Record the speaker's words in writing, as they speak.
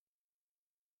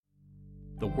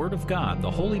The Word of God, the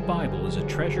Holy Bible, is a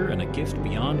treasure and a gift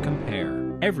beyond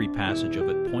compare. Every passage of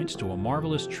it points to a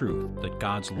marvelous truth that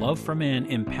God's love for man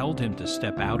impelled him to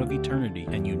step out of eternity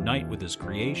and unite with his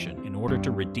creation in order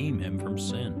to redeem him from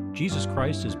sin. Jesus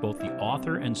Christ is both the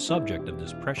author and subject of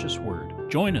this precious Word.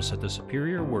 Join us at the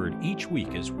Superior Word each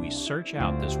week as we search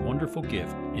out this wonderful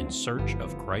gift in search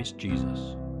of Christ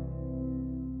Jesus.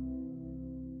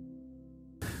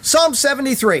 Psalm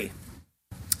 73,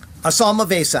 a psalm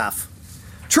of Asaph.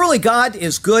 Truly God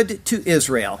is good to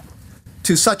Israel,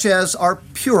 to such as are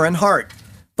pure in heart.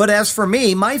 But as for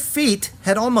me, my feet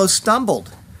had almost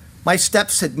stumbled. My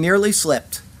steps had nearly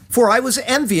slipped, for I was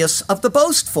envious of the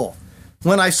boastful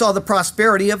when I saw the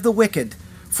prosperity of the wicked.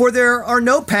 For there are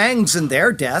no pangs in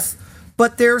their death,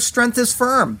 but their strength is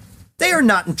firm. They are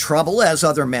not in trouble as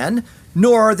other men,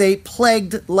 nor are they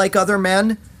plagued like other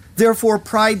men. Therefore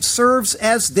pride serves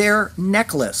as their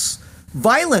necklace.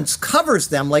 Violence covers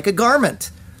them like a garment.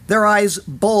 Their eyes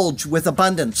bulge with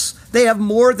abundance. They have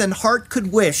more than heart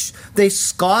could wish. They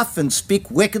scoff and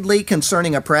speak wickedly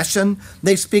concerning oppression.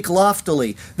 They speak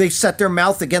loftily. They set their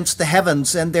mouth against the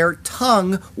heavens, and their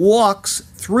tongue walks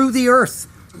through the earth.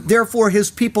 Therefore his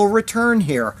people return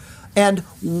here, and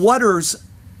waters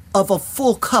of a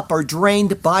full cup are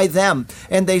drained by them.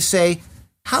 And they say,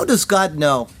 how does God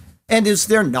know? And is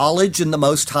there knowledge in the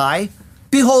Most High?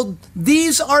 Behold,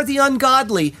 these are the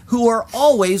ungodly who are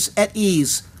always at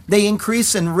ease. They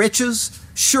increase in riches.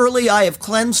 Surely I have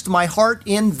cleansed my heart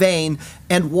in vain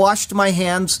and washed my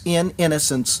hands in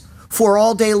innocence. For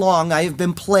all day long I have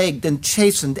been plagued and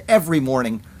chastened every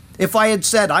morning. If I had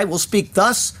said, I will speak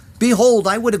thus, behold,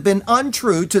 I would have been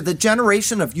untrue to the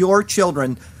generation of your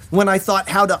children. When I thought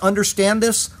how to understand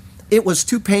this, it was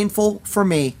too painful for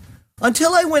me.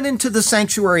 Until I went into the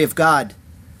sanctuary of God,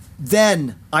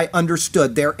 then I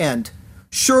understood their end.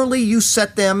 Surely you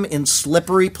set them in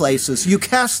slippery places. You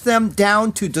cast them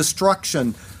down to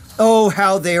destruction. Oh,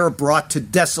 how they are brought to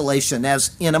desolation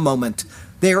as in a moment.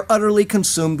 They are utterly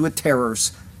consumed with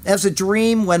terrors. As a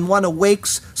dream when one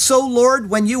awakes, so, Lord,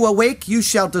 when you awake, you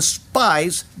shall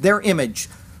despise their image.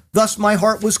 Thus my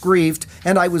heart was grieved,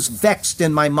 and I was vexed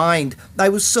in my mind. I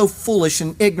was so foolish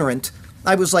and ignorant.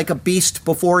 I was like a beast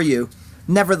before you.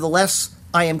 Nevertheless,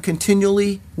 I am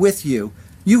continually with you.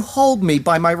 You hold me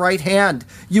by my right hand.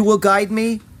 You will guide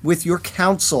me with your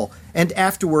counsel, and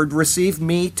afterward receive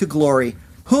me to glory.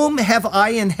 Whom have I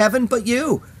in heaven but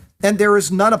you? And there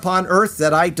is none upon earth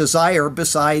that I desire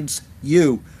besides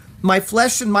you. My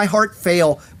flesh and my heart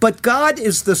fail, but God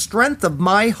is the strength of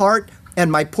my heart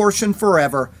and my portion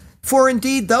forever. For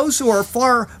indeed those who are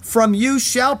far from you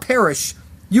shall perish.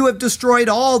 You have destroyed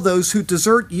all those who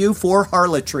desert you for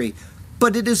harlotry.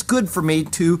 But it is good for me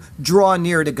to draw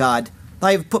near to God.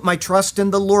 I have put my trust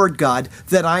in the Lord God,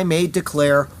 that I may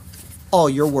declare all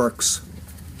your works.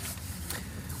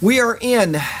 We are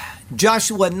in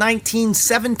Joshua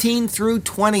 19:17 through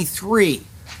 23.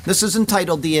 This is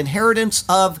entitled The Inheritance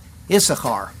of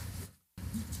Issachar.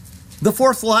 The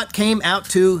fourth lot came out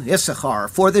to Issachar,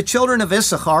 for the children of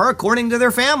Issachar according to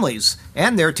their families,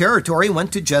 and their territory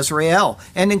went to Jezreel,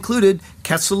 and included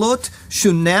Kesulot,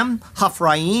 Shunem,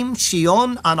 Haphraim,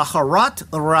 Shion, Anaharat,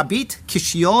 Rabit,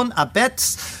 Kishion,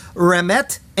 Abetz,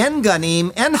 Remet,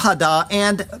 En-Ganim, En-Hadah,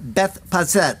 and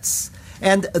Beth-Pazetz.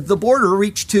 And the border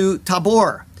reached to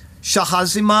Tabor,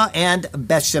 Shahazimah, and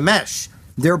Beth-Shemesh.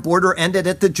 Their border ended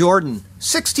at the Jordan.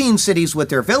 16 cities with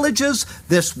their villages.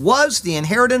 This was the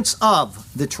inheritance of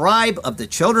the tribe of the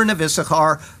children of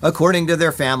Issachar, according to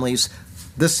their families,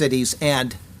 the cities,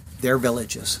 and their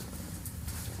villages.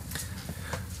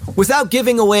 Without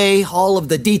giving away all of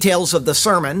the details of the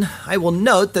sermon, I will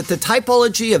note that the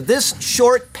typology of this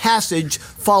short passage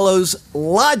follows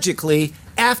logically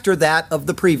after that of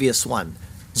the previous one,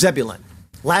 Zebulun.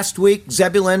 Last week,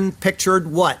 Zebulun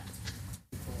pictured what?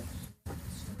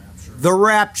 The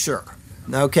rapture.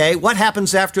 Okay, what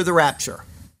happens after the rapture?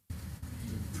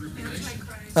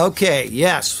 Okay,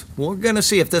 yes, we're going to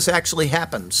see if this actually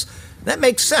happens. That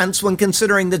makes sense when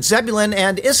considering that Zebulun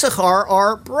and Issachar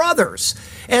are brothers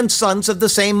and sons of the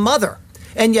same mother.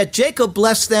 And yet Jacob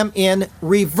blessed them in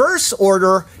reverse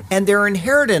order, and their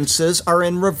inheritances are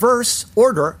in reverse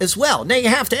order as well. Now you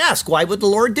have to ask, why would the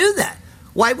Lord do that?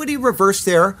 Why would he reverse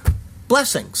their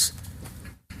blessings?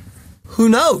 Who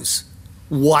knows?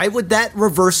 Why would that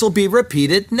reversal be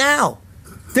repeated now?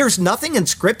 There's nothing in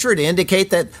Scripture to indicate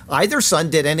that either son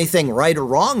did anything right or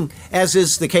wrong, as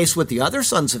is the case with the other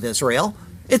sons of Israel.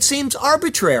 It seems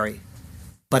arbitrary,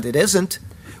 but it isn't.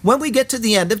 When we get to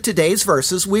the end of today's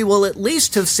verses, we will at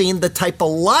least have seen the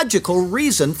typological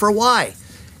reason for why.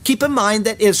 Keep in mind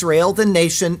that Israel, the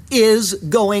nation, is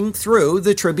going through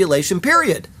the tribulation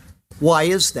period. Why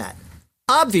is that?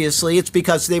 Obviously, it's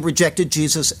because they rejected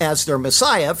Jesus as their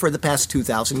Messiah for the past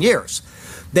 2,000 years.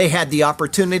 They had the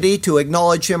opportunity to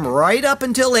acknowledge him right up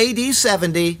until AD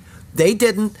 70. They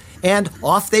didn't, and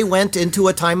off they went into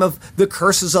a time of the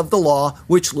curses of the law,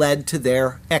 which led to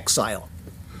their exile.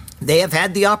 They have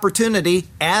had the opportunity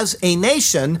as a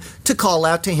nation to call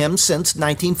out to him since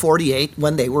 1948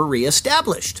 when they were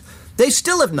reestablished. They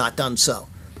still have not done so.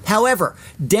 However,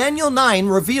 Daniel 9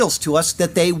 reveals to us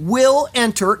that they will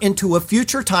enter into a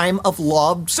future time of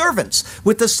law observance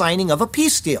with the signing of a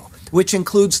peace deal, which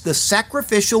includes the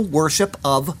sacrificial worship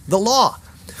of the law.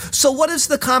 So what is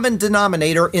the common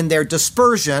denominator in their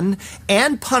dispersion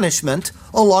and punishment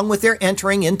along with their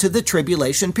entering into the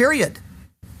tribulation period?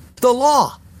 The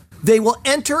law. They will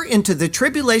enter into the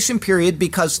tribulation period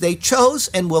because they chose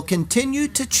and will continue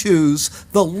to choose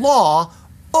the law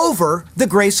over the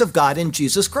grace of God in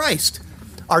Jesus Christ.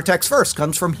 Our text verse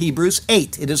comes from Hebrews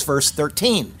 8. It is verse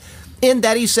 13. In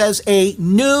that he says, a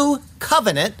new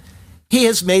covenant, he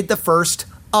has made the first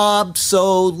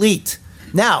obsolete.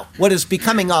 Now, what is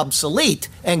becoming obsolete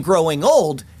and growing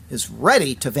old is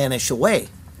ready to vanish away.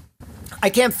 I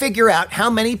can't figure out how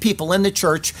many people in the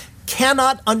church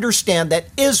cannot understand that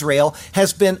Israel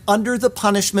has been under the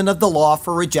punishment of the law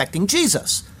for rejecting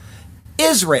Jesus.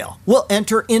 Israel will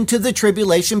enter into the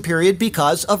tribulation period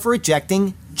because of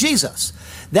rejecting Jesus.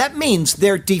 That means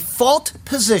their default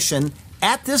position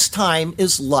at this time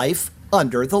is life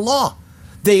under the law.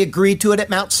 They agreed to it at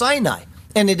Mount Sinai,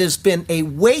 and it has been a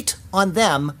weight on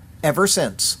them ever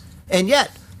since. And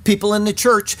yet, people in the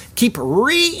church keep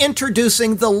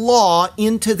reintroducing the law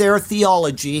into their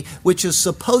theology, which is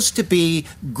supposed to be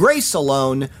grace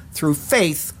alone through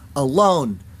faith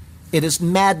alone. It is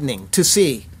maddening to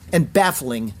see and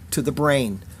baffling to the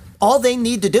brain. All they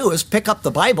need to do is pick up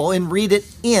the Bible and read it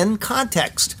in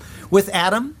context. With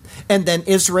Adam and then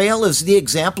Israel as the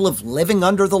example of living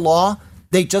under the law,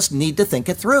 they just need to think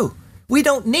it through. We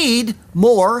don't need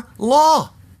more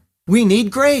law. We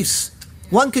need grace.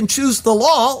 One can choose the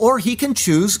law or he can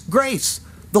choose grace.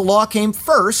 The law came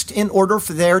first in order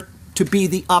for there to be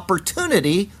the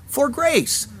opportunity for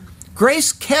grace.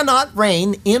 Grace cannot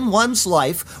reign in one's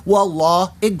life while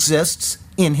law exists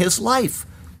in his life.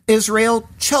 Israel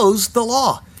chose the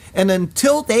law, and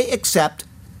until they accept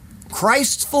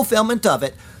Christ's fulfillment of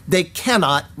it, they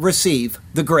cannot receive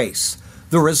the grace.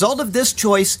 The result of this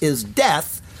choice is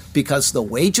death, because the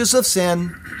wages of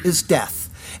sin is death,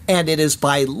 and it is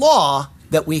by law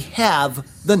that we have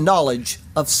the knowledge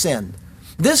of sin.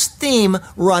 This theme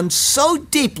runs so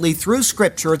deeply through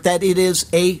Scripture that it is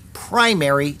a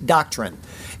primary doctrine.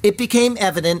 It became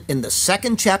evident in the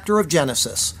second chapter of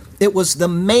Genesis. It was the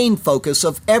main focus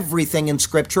of everything in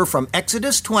Scripture from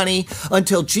Exodus 20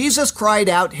 until Jesus cried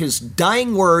out his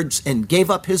dying words and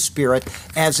gave up his spirit,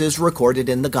 as is recorded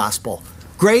in the Gospel.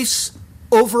 Grace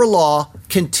over law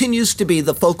continues to be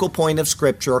the focal point of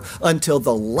Scripture until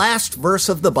the last verse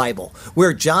of the Bible,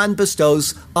 where John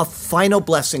bestows a final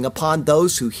blessing upon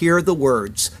those who hear the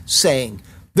words, saying,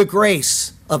 "The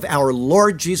grace of our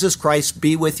Lord Jesus Christ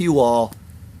be with you all.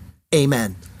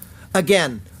 Amen."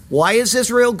 Again, why is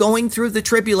Israel going through the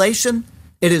tribulation?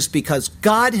 It is because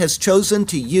God has chosen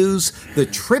to use the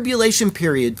tribulation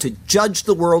period to judge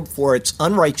the world for its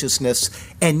unrighteousness,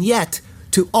 and yet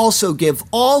to also give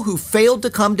all who failed to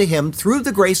come to him through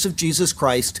the grace of Jesus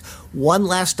Christ one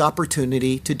last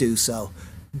opportunity to do so.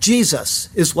 Jesus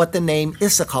is what the name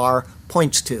Issachar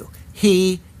points to.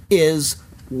 He is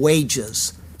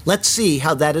wages. Let's see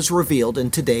how that is revealed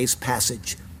in today's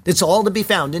passage. It's all to be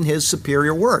found in his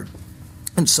superior word.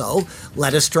 And so,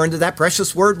 let us turn to that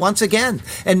precious word once again,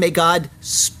 and may God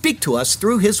speak to us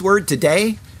through his word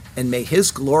today, and may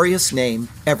his glorious name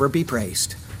ever be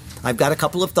praised. I've got a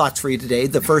couple of thoughts for you today.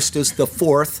 The first is the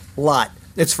fourth lot.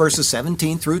 It's verses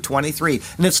 17 through 23.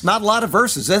 And it's not a lot of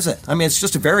verses, is it? I mean, it's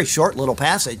just a very short little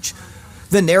passage.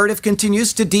 The narrative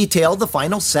continues to detail the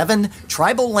final 7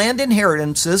 tribal land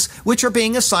inheritances which are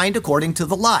being assigned according to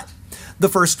the lot. The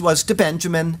first was to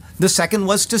Benjamin, the second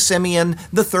was to Simeon,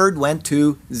 the third went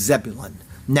to Zebulun.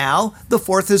 Now, the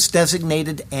fourth is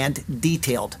designated and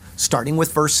detailed, starting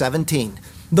with verse 17.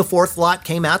 The fourth lot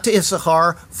came out to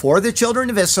Issachar for the children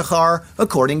of Issachar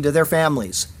according to their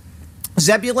families.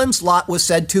 Zebulun's lot was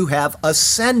said to have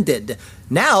ascended.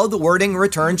 Now the wording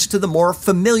returns to the more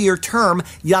familiar term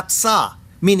yatzah,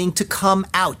 meaning to come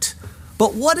out.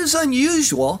 But what is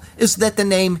unusual is that the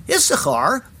name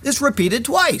Issachar is repeated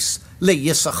twice. Le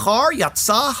Yissachar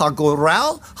yatzah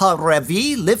hagoral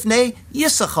harevi livnei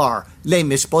Yissachar le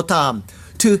mishpotam.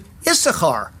 To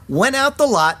Issachar went out the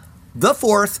lot, the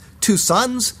fourth, 2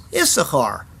 sons,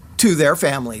 Issachar, to their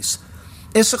families.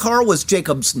 Issachar was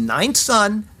Jacob's ninth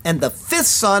son and the fifth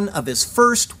son of his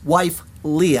first wife,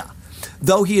 Leah.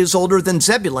 Though he is older than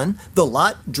Zebulun, the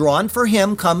lot drawn for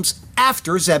him comes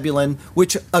after Zebulun,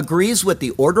 which agrees with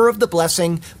the order of the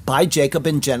blessing by Jacob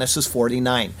in Genesis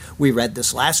 49. We read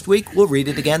this last week. We'll read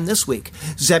it again this week.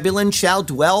 Zebulun shall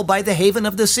dwell by the haven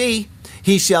of the sea.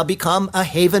 He shall become a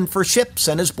haven for ships,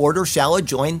 and his border shall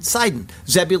adjoin Sidon.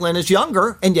 Zebulun is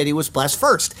younger, and yet he was blessed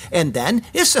first. And then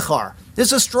Issachar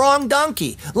is a strong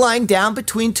donkey, lying down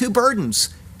between two burdens.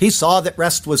 He saw that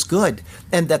rest was good,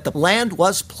 and that the land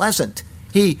was pleasant.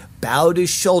 He bowed his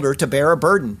shoulder to bear a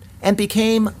burden, and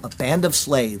became a band of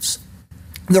slaves.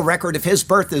 The record of his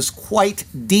birth is quite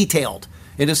detailed.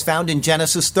 It is found in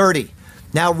Genesis 30.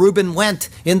 Now Reuben went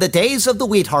in the days of the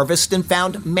wheat harvest and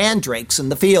found mandrakes in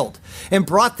the field, and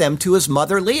brought them to his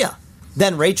mother Leah.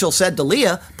 Then Rachel said to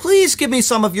Leah, "Please give me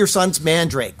some of your son's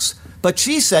mandrakes." But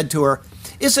she said to her,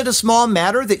 "Is it a small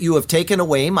matter that you have taken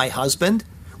away my husband?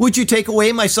 Would you take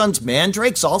away my son's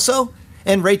mandrakes also?"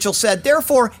 And Rachel said,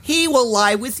 "Therefore he will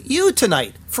lie with you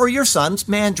tonight for your son's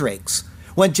mandrakes."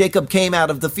 When Jacob came out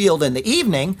of the field in the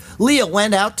evening, Leah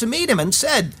went out to meet him and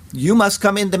said, "You must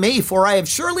come in to me, for I have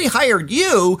surely hired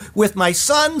you with my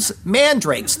son's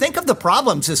mandrakes." Think of the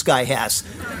problems this guy has.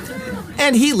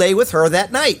 And he lay with her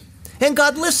that night. And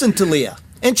God listened to Leah,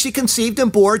 and she conceived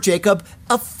and bore Jacob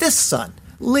a fifth son.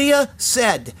 Leah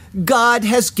said, "God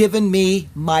has given me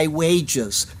my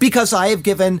wages, because I have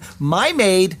given my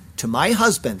maid to my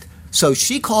husband." So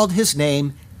she called his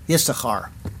name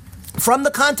Issachar. From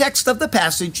the context of the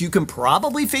passage, you can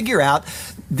probably figure out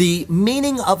the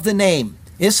meaning of the name.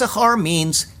 Issachar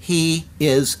means he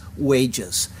is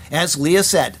wages. As Leah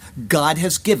said, God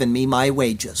has given me my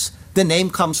wages. The name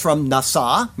comes from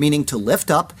Nasa, meaning to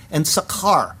lift up, and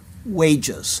Sakar,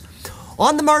 wages.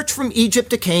 On the march from Egypt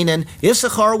to Canaan,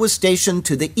 Issachar was stationed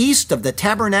to the east of the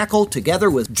tabernacle together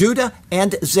with Judah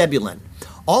and Zebulun,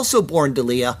 also born to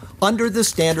Leah under the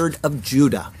standard of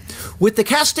Judah. With the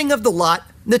casting of the lot,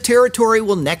 the territory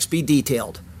will next be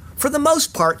detailed. For the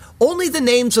most part, only the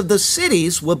names of the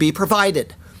cities will be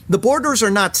provided. The borders are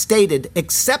not stated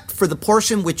except for the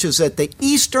portion which is at the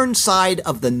eastern side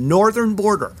of the northern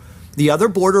border. The other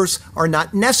borders are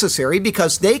not necessary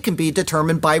because they can be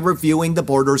determined by reviewing the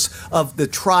borders of the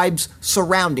tribes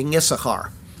surrounding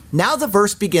Issachar. Now the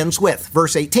verse begins with,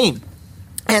 verse 18,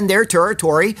 "And their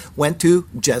territory went to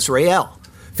Jezreel.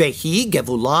 Vehi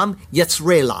Gevulam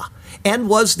Yetzrelah, and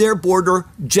was their border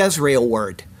Jezreel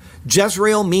word."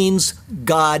 Jezreel means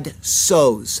God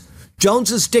sows.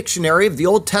 Jones's Dictionary of the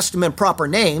Old Testament Proper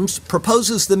Names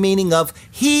proposes the meaning of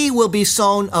he will be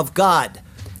sown of God,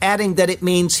 adding that it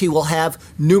means he will have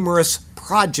numerous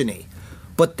progeny.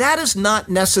 But that is not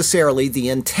necessarily the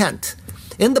intent.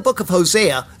 In the book of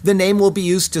Hosea, the name will be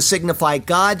used to signify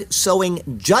God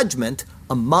sowing judgment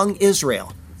among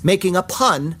Israel, making a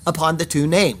pun upon the two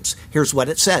names. Here's what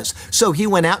it says. "So he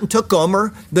went out and took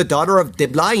Gomer, the daughter of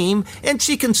Diblaim, and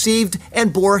she conceived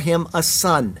and bore him a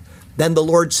son. Then the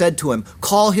Lord said to him,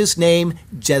 Call his name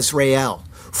Jezreel,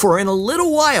 for in a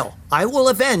little while I will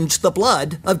avenge the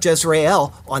blood of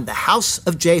Jezreel on the house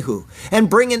of Jehu, and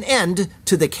bring an end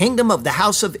to the kingdom of the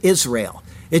house of Israel.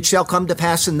 It shall come to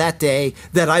pass in that day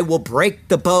that I will break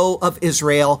the bow of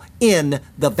Israel in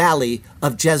the valley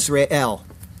of Jezreel."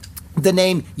 The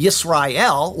name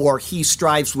Yisrael, or he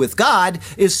strives with God,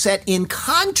 is set in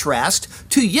contrast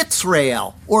to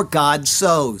Yitzrael, or God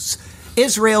sows.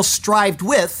 Israel strived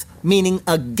with, meaning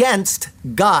against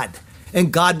God,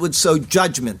 and God would sow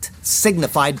judgment,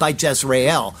 signified by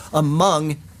Jezreel,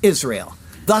 among Israel.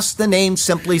 Thus the name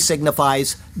simply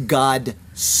signifies God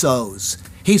sows.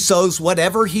 He sows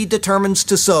whatever he determines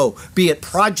to sow, be it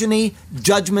progeny,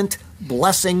 judgment,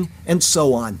 blessing, and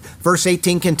so on. Verse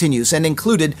 18 continues, "And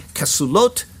included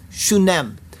Kesulot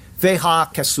Shunem,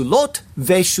 Veha Kesulot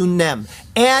Veshunem,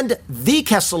 and the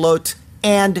Kesulot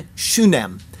and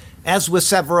Shunem." As with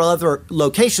several other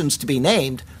locations to be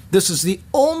named, this is the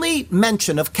only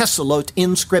mention of Kesulot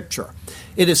in Scripture.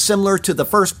 It is similar to the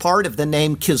first part of the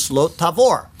name Kislot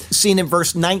Tavor, seen in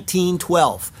verse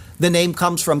 19:12. The name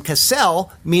comes from Kesel,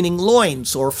 meaning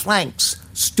loins or flanks,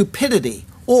 stupidity,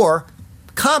 or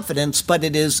confidence, but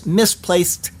it is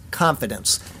misplaced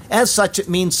confidence. As such, it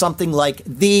means something like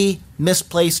the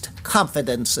misplaced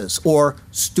confidences or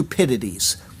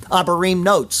stupidities. Abarim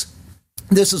notes,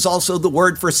 this is also the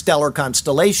word for stellar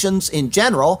constellations in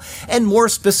general, and more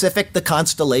specific, the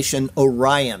constellation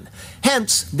Orion.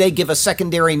 Hence, they give a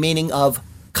secondary meaning of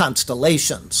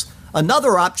constellations.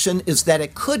 Another option is that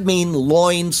it could mean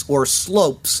loins or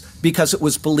slopes because it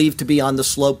was believed to be on the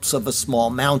slopes of a small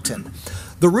mountain.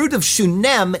 The root of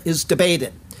Shunem is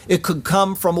debated. It could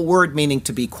come from a word meaning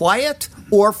to be quiet,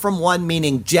 or from one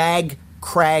meaning jag,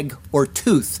 crag, or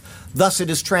tooth. Thus it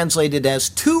is translated as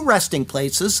two resting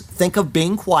places. Think of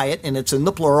being quiet, and it's in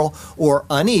the plural, or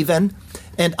uneven.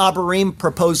 And Abarim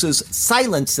proposes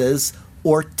silences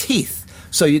or teeth.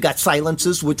 So you got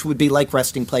silences, which would be like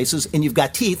resting places, and you've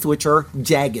got teeth, which are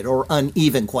jagged or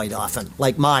uneven quite often,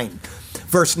 like mine.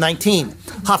 Verse 19,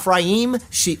 Hafraim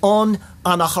Shion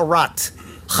Anaharat.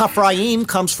 Hafraim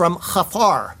comes from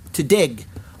Hafar, to dig.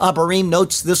 Abarim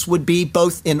notes this would be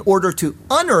both in order to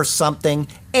unearth something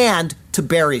and to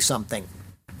bury something.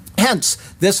 Hence,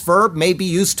 this verb may be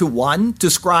used to, 1,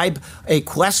 describe a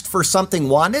quest for something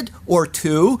wanted, or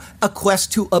 2, a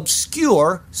quest to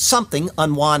obscure something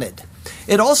unwanted.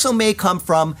 It also may come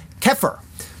from kefer,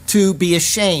 to be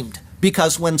ashamed,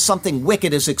 because when something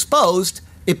wicked is exposed,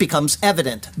 it becomes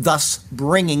evident, thus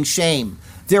bringing shame.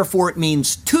 Therefore, it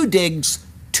means 2 digs,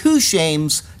 2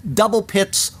 shames, double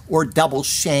pits, or double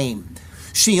shame.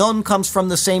 Shion comes from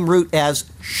the same root as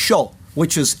sho,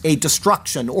 which is a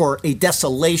destruction or a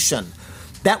desolation.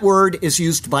 That word is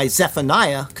used by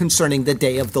Zephaniah concerning the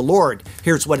day of the Lord.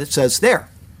 Here's what it says there.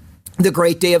 The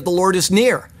great day of the Lord is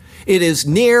near. It is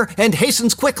near and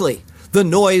hastens quickly. The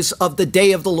noise of the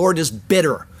day of the Lord is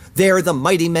bitter. There the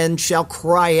mighty men shall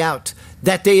cry out.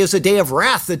 That day is a day of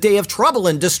wrath, a day of trouble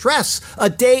and distress, a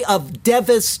day of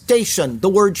devastation. The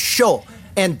word sho,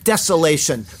 and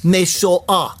desolation,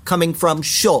 mesho'ah, coming from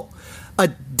sho. A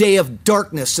day of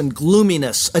darkness and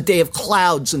gloominess, a day of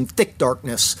clouds and thick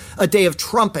darkness, a day of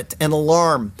trumpet and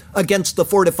alarm against the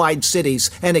fortified cities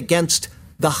and against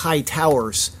the high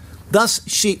towers. Thus,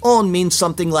 Shion means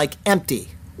something like empty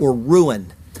or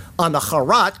ruin.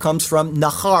 Anaharat comes from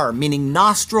nahar, meaning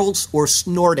nostrils or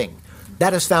snorting.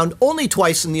 That is found only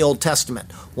twice in the Old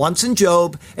Testament, once in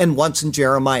Job and once in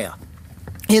Jeremiah.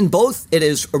 In both, it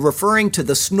is referring to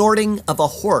the snorting of a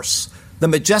horse. The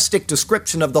majestic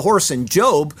description of the horse in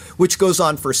Job, which goes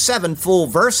on for 7 full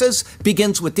verses,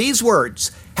 begins with these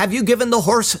words, "Have you given the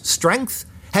horse strength?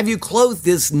 Have you clothed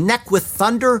his neck with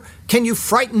thunder? Can you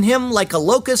frighten him like a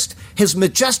locust? His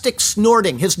majestic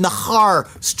snorting, his nahar,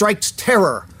 strikes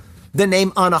terror." The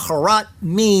name Anaharat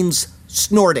means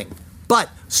snorting. But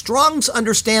Strong's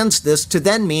understands this to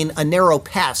then mean a narrow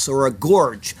pass or a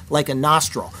gorge, like a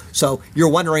nostril. So you're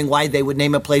wondering why they would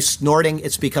name a place Snorting?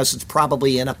 It's because it's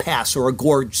probably in a pass or a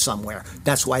gorge somewhere.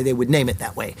 That's why they would name it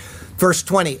that way. Verse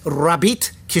 20,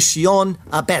 Rabit Kishion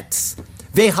Abetz.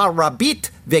 Veha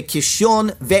Rabit ve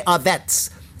Kishion ve Avetz.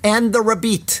 And the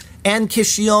Rabit, and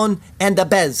Kishion, and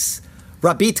Abez.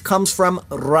 Rabit comes from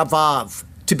Ravav,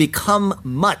 to become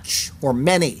much or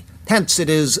many. Hence, it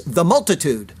is the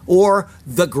multitude, or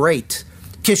the great.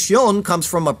 Kishion comes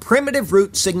from a primitive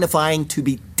root signifying to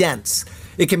be dense.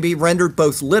 It can be rendered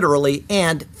both literally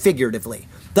and figuratively.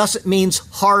 Thus, it means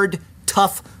hard,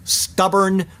 tough,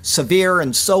 stubborn, severe,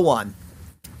 and so on.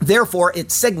 Therefore,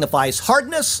 it signifies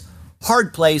hardness,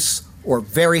 hard place, or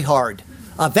very hard.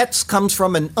 Avetz comes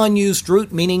from an unused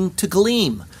root meaning to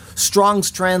gleam.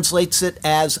 Strong's translates it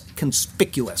as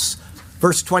conspicuous.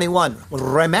 Verse 21,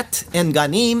 Remet and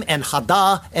Ganim and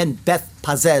Hadah and Beth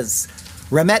Pazez.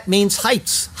 Remet means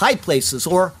heights, high places,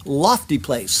 or lofty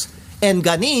place. And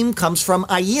Ganim comes from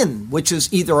ayin, which is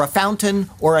either a fountain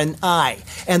or an eye,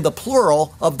 and the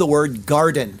plural of the word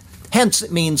garden. Hence,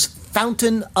 it means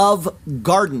fountain of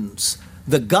gardens.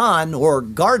 The gan, or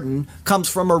garden, comes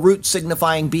from a root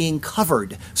signifying being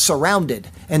covered, surrounded,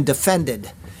 and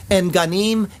defended. And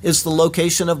Ganim is the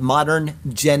location of modern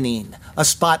Jenin, a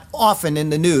spot often in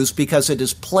the news because it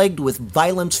is plagued with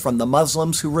violence from the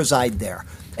Muslims who reside there.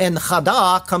 And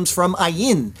Hadah comes from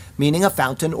ayin, meaning a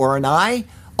fountain or an eye.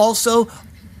 Also,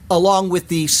 along with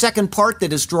the second part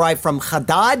that is derived from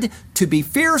Hadad, to be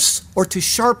fierce or to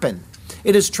sharpen.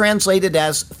 It is translated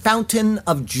as fountain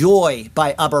of joy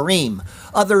by Abarim.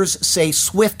 Others say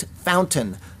swift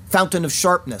fountain, fountain of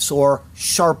sharpness, or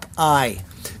sharp eye.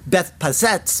 Beth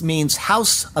Pazetz means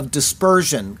house of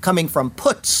dispersion, coming from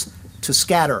putz, to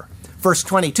scatter. Verse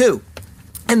 22,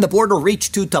 and the border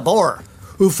reached to Tabor,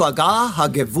 Ufaga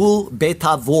hagevul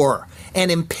betavor,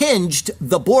 and impinged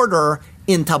the border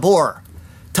in Tabor.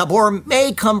 Tabor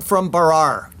may come from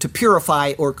barar, to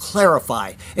purify or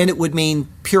clarify, and it would mean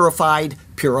purified,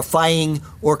 purifying,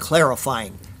 or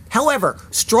clarifying. However,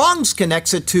 Strong's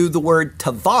connects it to the word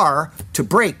tavar, to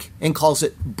break, and calls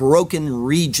it broken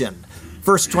region.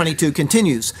 Verse 22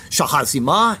 continues,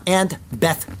 Shahazimah and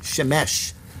Beth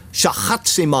Shemesh.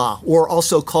 Shahatzimah, or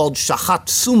also called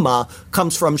Shahatsuma,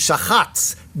 comes from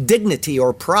Shahatz, dignity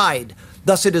or pride.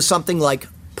 Thus it is something like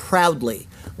proudly.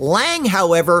 Lang,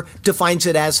 however, defines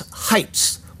it as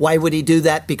heights. Why would he do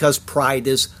that? Because pride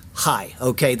is high.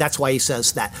 Okay, that's why he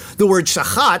says that. The word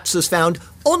shachatz is found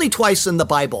only twice in the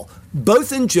Bible,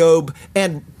 both in Job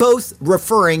and both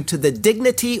referring to the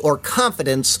dignity or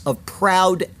confidence of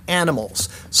proud animals,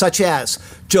 such as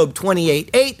Job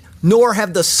 28:8, nor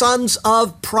have the sons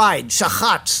of pride,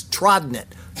 shachatz, trodden it.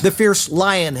 The fierce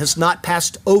lion has not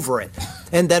passed over it.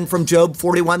 And then from Job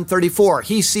 41:34,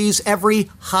 he sees every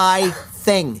high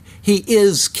thing. He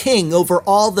is king over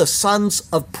all the sons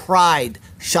of pride,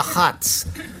 shachatz.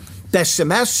 Beth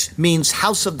Shemesh means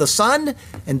house of the sun,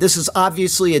 and this is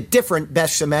obviously a different Beth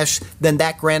Shemesh than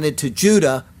that granted to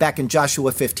Judah back in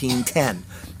Joshua 15:10.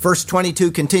 Verse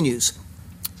 22 continues,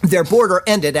 their border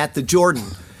ended at the Jordan.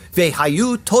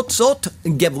 Vehayu totzot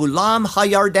gevulam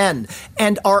hayarden,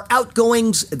 and our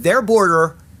outgoings, their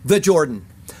border, the Jordan.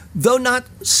 Though not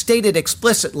stated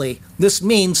explicitly, this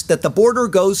means that the border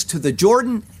goes to the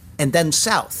Jordan and then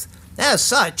south. As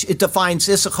such, it defines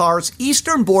Issachar's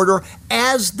eastern border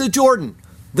as the Jordan,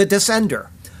 the descender.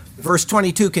 Verse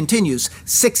 22 continues,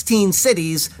 16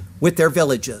 cities with their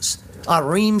villages.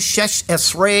 Arim shesh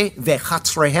esrei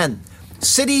vechatzrehen.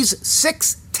 Cities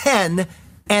 6, 10,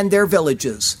 and their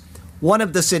villages. One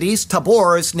of the cities,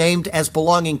 Tabor, is named as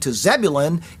belonging to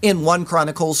Zebulun in 1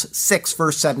 Chronicles 6,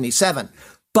 verse 77.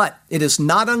 But it is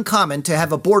not uncommon to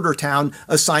have a border town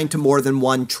assigned to more than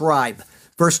one tribe.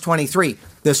 Verse 23,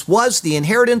 this was the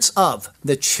inheritance of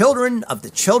the children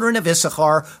of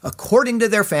Issachar, according to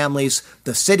their families,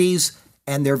 the cities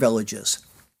and their villages.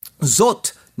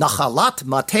 Zot nachalat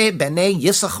mate bnei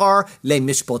Yisachar le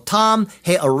mishpotam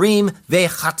he'arim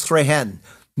ve'chatzrehen.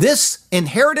 This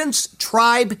inheritance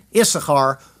tribe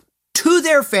Issachar to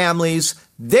their families,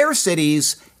 their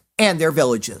cities, and their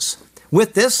villages.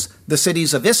 With this, the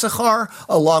cities of Issachar,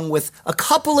 along with a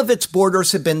couple of its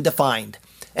borders, have been defined.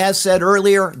 As said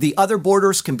earlier, the other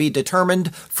borders can be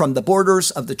determined from the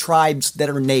borders of the tribes that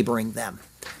are neighboring them.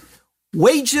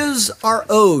 Wages are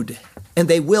owed, and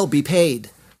they will be paid.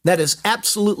 That is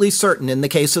absolutely certain in the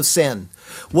case of sin.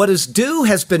 What is due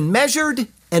has been measured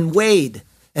and weighed,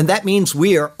 and that means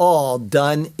we are all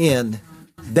done in.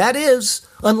 That is,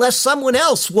 unless someone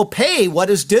else will pay what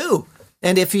is due,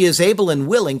 and if he is able and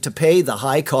willing to pay the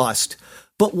high cost.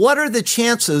 But what are the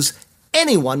chances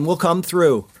anyone will come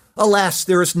through? Alas,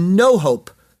 there is no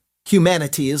hope.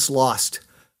 Humanity is lost.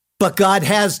 But God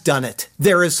has done it.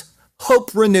 There is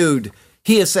hope renewed.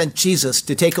 He has sent Jesus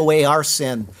to take away our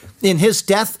sin. In his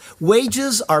death,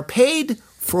 wages are paid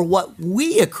for what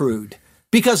we accrued.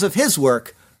 Because of his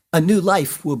work, a new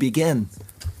life will begin.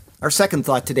 Our second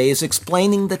thought today is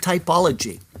explaining the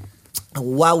typology.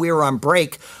 While we were on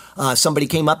break, somebody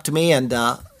came up to me and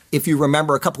if you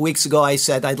remember a couple weeks ago, I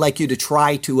said, I'd like you to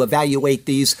try to evaluate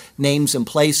these names and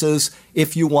places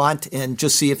if you want and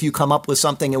just see if you come up with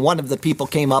something. And one of the people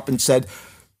came up and said,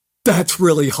 that's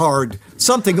really hard.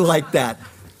 Something like that.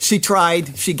 She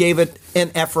tried. She gave it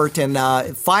an effort. And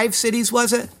 5 cities,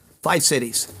 was it? 5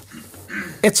 cities.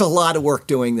 It's a lot of work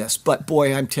doing this. But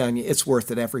boy, I'm telling you, it's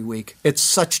worth it every week. It's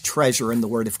such treasure in the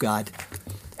Word of God.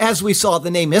 As we saw,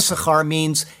 the name Issachar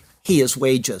means he is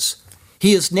wages.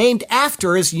 He is named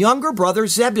after his younger brother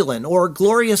Zebulun, or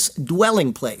glorious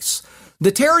dwelling place.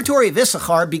 The territory of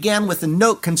Issachar began with a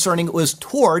note concerning it was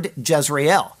toward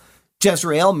Jezreel.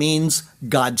 Jezreel means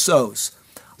God sows.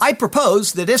 I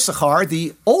propose that Issachar,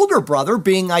 the older brother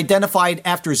being identified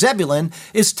after Zebulun,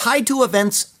 is tied to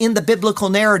events in the biblical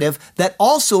narrative that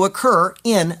also occur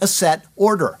in a set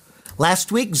order.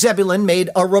 Last week, Zebulun made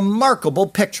a remarkable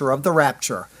picture of the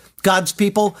rapture. God's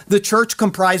people, the church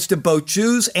comprised of both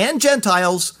Jews and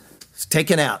Gentiles, is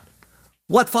taken out.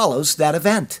 What follows that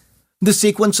event? The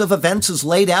sequence of events is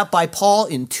laid out by Paul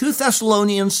in 2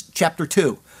 Thessalonians chapter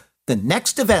 2. The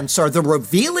next events are the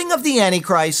revealing of the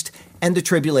Antichrist and the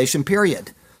tribulation period.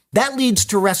 That leads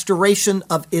to restoration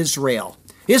of Israel.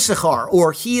 Issachar,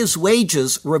 or his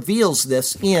wages, reveals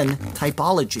this in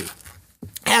typology.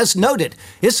 As noted,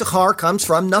 Issachar comes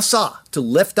from nasa, to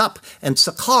lift up, and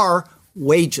sakar,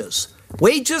 wages.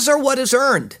 Wages are what is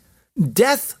earned.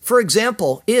 Death, for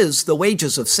example, is the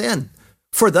wages of sin.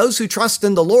 For those who trust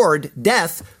in the Lord,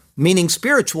 death, meaning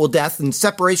spiritual death and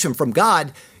separation from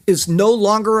God, is no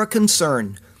longer a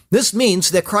concern. This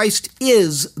means that Christ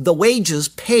is the wages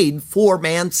paid for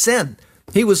man's sin.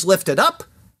 He was lifted up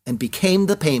and became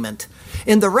the payment.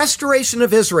 In the restoration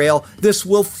of Israel, this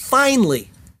will finally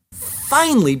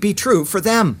be true for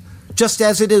them, just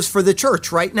as it is for the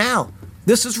church right now.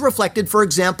 This is reflected, for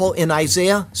example, in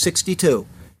Isaiah 62.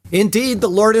 Indeed, the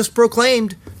Lord has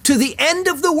proclaimed, to the end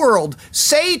of the world,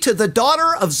 say to the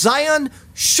daughter of Zion,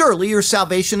 surely your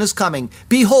salvation is coming.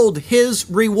 Behold, his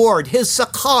reward, his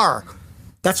sakar,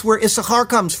 that's where Issachar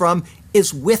comes from,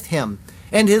 is with him.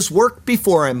 and his work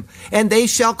before him, and they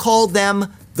shall call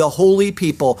them the holy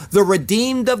people, the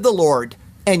redeemed of the Lord,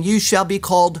 and you shall be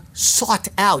called sought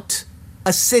out,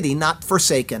 a city not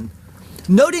forsaken.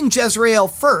 Noting Jezreel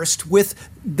first with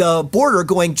the border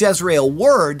going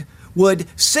Jezreelward would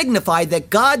signify that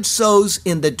God sows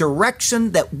in the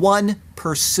direction that one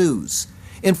pursues.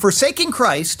 In forsaking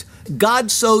Christ, God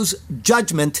sows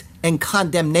judgment and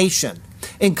condemnation.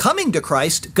 In coming to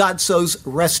Christ, God sows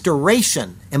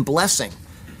restoration and blessing.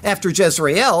 After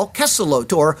Jezreel,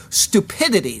 Kesulot, or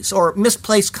stupidities, or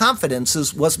misplaced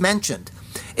confidences, was mentioned.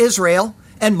 Israel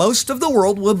and most of the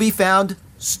world will be found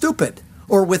stupid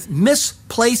or with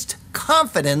misplaced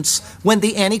confidence when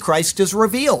the Antichrist is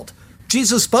revealed.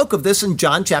 Jesus spoke of this in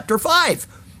John chapter 5.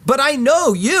 But I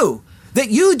know you, that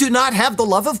you do not have the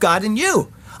love of God in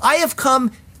you. I have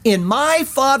come in my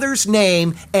Father's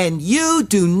name, and you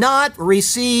do not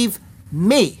receive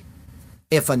me.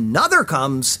 If another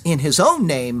comes in his own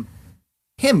name,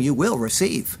 him you will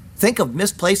receive. Think of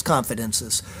misplaced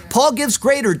confidences. Paul gives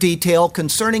greater detail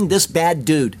concerning this bad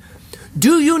dude.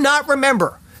 Do you not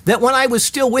remember that when I was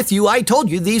still with you, I told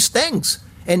you these things?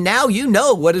 And now you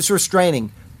know what is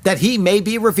restraining, that he may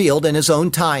be revealed in his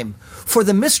own time. For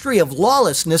the mystery of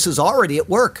lawlessness is already at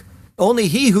work. Only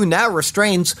he who now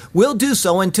restrains will do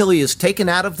so until he is taken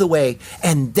out of the way.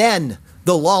 And then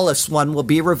the lawless one will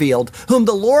be revealed, whom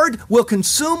the Lord will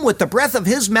consume with the breath of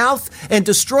his mouth and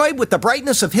destroy with the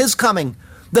brightness of his coming.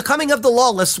 The coming of the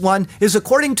lawless one is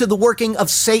according to the working of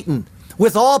Satan,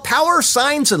 with all power,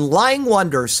 signs, and lying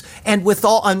wonders, and with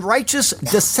all unrighteous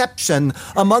deception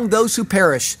among those who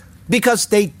perish, because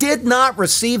they did not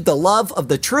receive the love of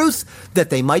the truth that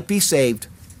they might be saved.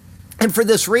 And for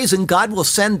this reason, God will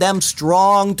send them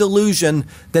strong delusion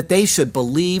that they should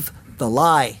believe the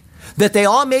lie, that they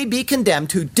all may be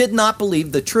condemned who did not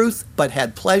believe the truth, but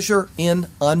had pleasure in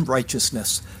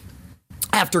unrighteousness.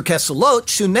 After Kesulot,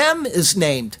 Shunem is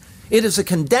named. It is a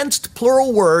condensed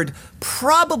plural word,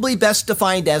 probably best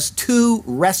defined as two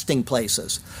resting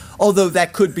places, although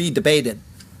that could be debated.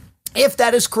 If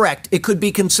that is correct, it could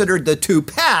be considered the two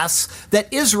paths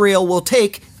that Israel will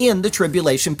take in the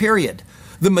tribulation period.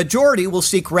 The majority will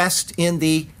seek rest in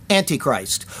the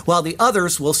Antichrist, while the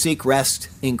others will seek rest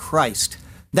in Christ.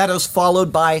 That is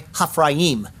followed by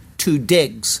Haphraim, two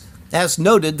digs. As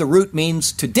noted, the root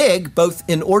means to dig, both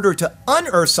in order to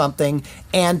unearth something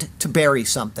and to bury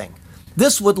something.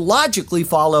 This would logically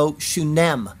follow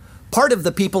Shunem. Part of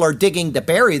the people are digging to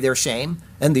bury their shame,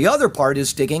 and the other part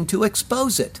is digging to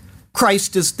expose it.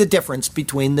 Christ is the difference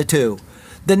between the two.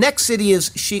 The next city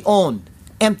is Sheol,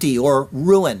 empty or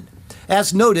ruin.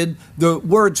 As noted, the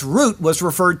word's root was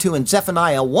referred to in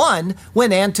Zephaniah 1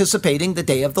 when anticipating the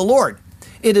day of the Lord.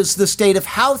 It is the state of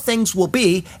how things will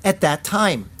be at that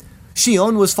time.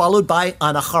 Sheol was followed by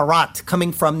Anaharat,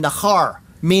 coming from Nahar,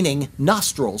 meaning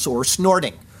nostrils or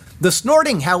snorting. The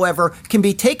snorting, however, can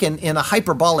be taken in a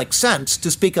hyperbolic sense to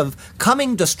speak of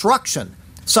coming destruction,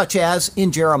 such as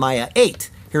in Jeremiah 8.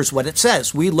 Here's what it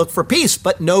says: we looked for peace,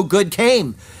 but no good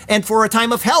came, and for a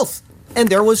time of health, and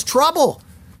there was trouble.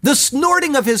 The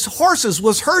snorting of his horses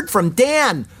was heard from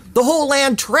Dan. The whole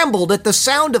land trembled at the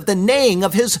sound of the neighing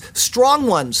of his strong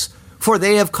ones. For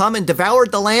they have come and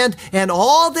devoured the land and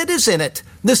all that is in it,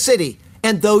 the city,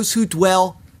 and those who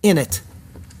dwell in it.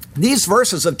 These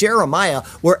verses of Jeremiah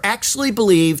were actually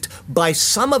believed by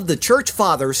some of the church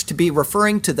fathers to be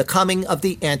referring to the coming of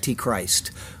the Antichrist.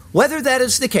 Whether that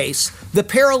is the case, the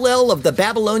parallel of the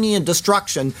Babylonian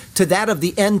destruction to that of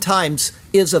the end times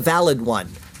is a valid one.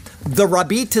 The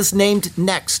Rabbit is named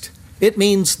next. It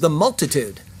means the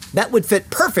multitude. That would fit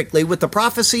perfectly with the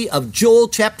prophecy of Joel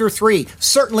chapter 3,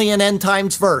 certainly an end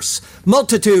times verse.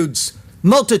 Multitudes,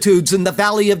 multitudes in the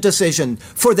valley of decision,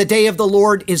 for the day of the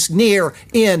Lord is near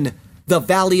in the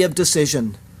valley of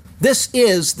decision. This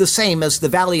is the same as the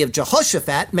valley of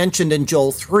Jehoshaphat mentioned in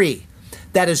Joel 3.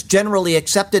 That is generally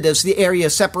accepted as the area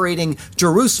separating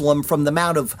Jerusalem from the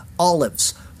Mount of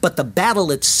Olives. But the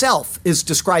battle itself is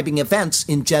describing events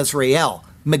in Jezreel,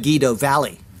 Megiddo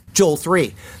Valley. Joel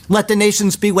 3, let the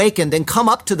nations be wakened and come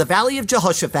up to the valley of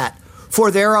Jehoshaphat, for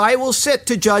there I will sit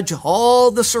to judge all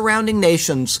the surrounding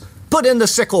nations. Put in the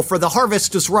sickle, for the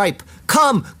harvest is ripe.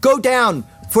 Come, go down,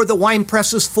 for the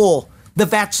winepress is full. The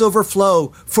vats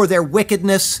overflow, for their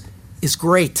wickedness is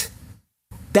great.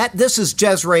 That this is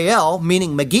Jezreel,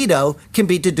 meaning Megiddo, can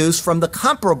be deduced from the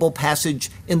comparable passage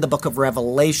in the book of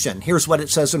Revelation. Here's what it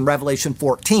says in Revelation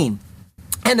 14.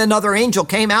 And another angel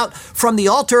came out from the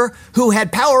altar who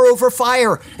had power over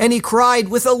fire, and he cried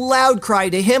with a loud cry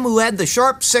to him who had the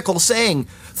sharp sickle, saying,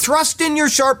 thrust in your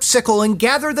sharp sickle and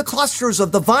gather the clusters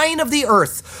of the vine of the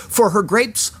earth, for her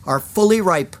grapes are fully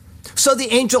ripe. So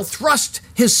the angel thrust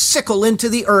his sickle into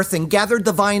the earth and gathered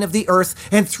the vine of the earth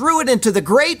and threw it into the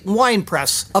great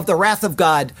winepress of the wrath of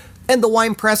God. And the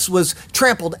winepress was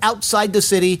trampled outside the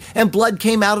city, and blood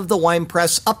came out of the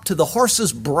winepress up to the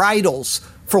horses' bridles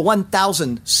for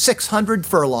 1,600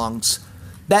 furlongs.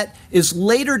 That is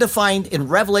later defined in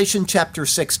Revelation chapter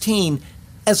 16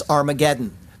 as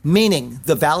Armageddon, meaning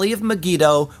the valley of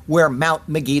Megiddo where Mount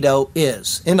Megiddo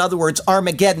is. In other words,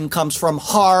 Armageddon comes from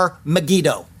Har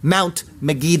Megiddo, Mount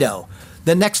Megiddo.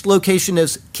 The next location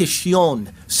is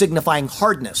Kishion, signifying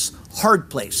hardness, hard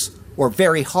place, or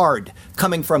very hard,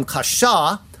 coming from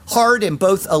kasha, hard in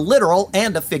both a literal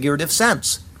and a figurative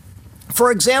sense.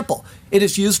 For example, it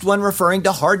is used when referring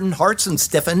to hardened hearts and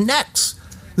stiffened necks.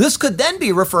 This could then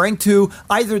be referring to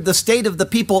either the state of the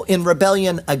people in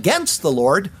rebellion against the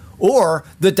Lord or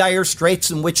the dire straits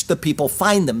in which the people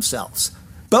find themselves.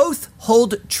 Both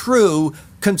hold true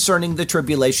concerning the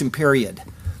tribulation period.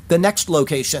 The next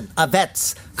location,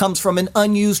 Avetz, comes from an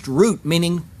unused root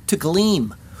meaning to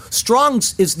gleam.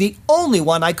 Strong's is the only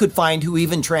one I could find who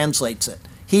even translates it.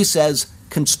 He says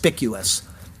conspicuous.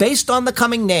 Based on the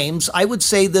coming names, I would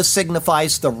say this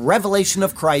signifies the revelation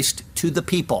of Christ to the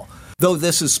people, though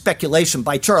this is speculation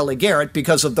by Charlie Garrett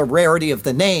because of the rarity of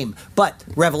the name. But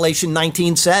Revelation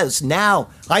 19 says, "Now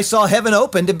I saw heaven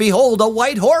opened, and behold, a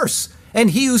white horse.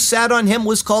 And he who sat on him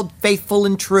was called Faithful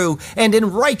and True, and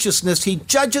in righteousness he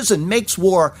judges and makes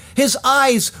war. His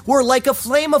eyes were like a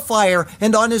flame of fire,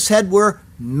 and on his head were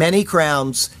many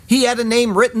crowns. He had a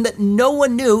name written that no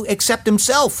one knew except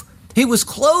himself. He was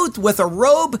clothed with a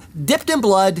robe dipped in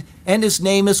blood, and his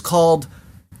name is called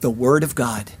the Word of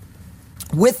God."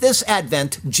 With this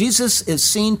advent, Jesus is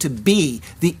seen to be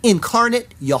the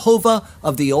incarnate Jehovah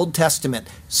of the Old Testament,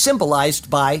 symbolized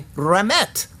by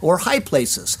Ramet, or high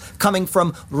places, coming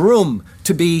from Rum,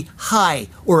 to be high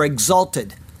or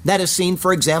exalted. That is seen,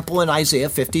 for example, in Isaiah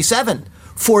 57.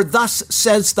 "For thus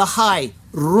says the high,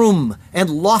 Rum, and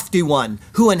lofty one,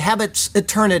 who inhabits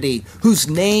eternity, whose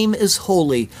name is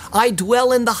holy. I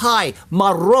dwell in the high,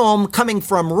 Marom, coming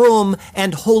from Rum,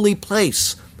 and holy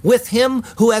place, with him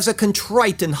who has a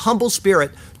contrite and humble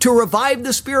spirit, to revive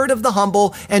the spirit of the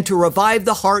humble, and to revive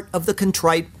the heart of the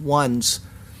contrite ones."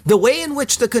 The way in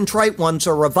which the contrite ones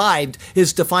are revived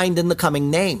is defined in the coming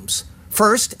names.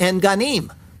 First, En-Ganim,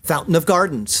 fountain of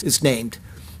gardens, is named.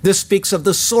 This speaks of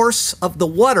the source of the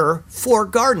water for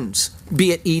gardens,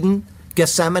 be it Eden,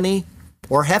 Gethsemane,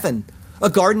 or heaven.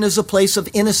 A garden is a place of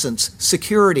innocence,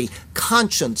 security,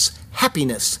 conscience,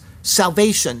 happiness,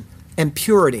 salvation, and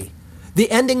purity. The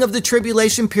ending of the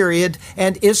tribulation period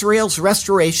and Israel's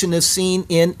restoration is seen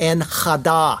in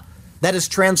En-Hadah. That is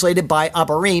translated by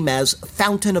Abarim as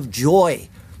fountain of joy.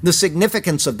 The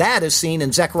significance of that is seen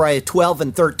in Zechariah 12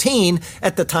 and 13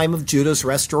 at the time of Judah's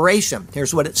restoration.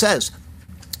 Here's what it says.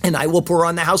 "And I will pour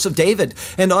on the house of David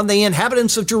and on the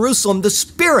inhabitants of Jerusalem the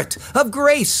spirit of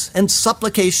grace and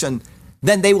supplication.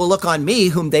 Then they will look on me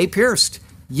whom they pierced.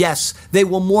 Yes, they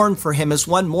will mourn for him as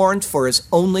one mourns for his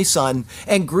only son,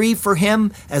 and grieve for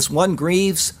him as one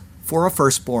grieves for a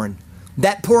firstborn."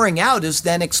 That pouring out is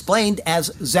then explained as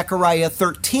Zechariah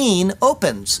 13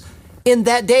 opens. "In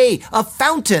that day a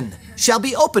fountain shall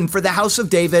be opened for the house of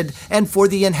David and for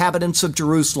the inhabitants of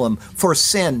Jerusalem, for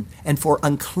sin and for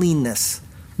uncleanness."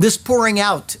 This pouring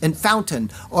out and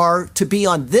fountain are to be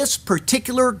on this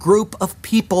particular group of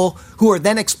people, who are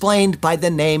then explained by the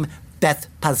name Beth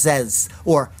Pazez,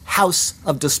 or house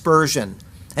of dispersion.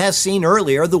 As seen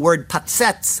earlier, the word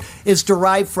patzetz is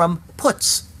derived from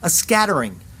putz, a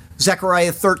scattering.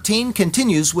 Zechariah 13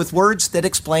 continues with words that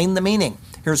explain the meaning.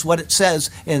 Here's what it says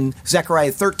in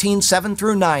Zechariah 13, 7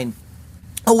 through 9.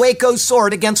 "Awake, O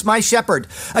sword, against my shepherd,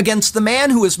 against the man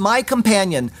who is my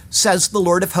companion, says the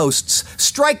Lord of hosts.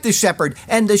 Strike the shepherd,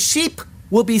 and the sheep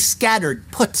will be scattered,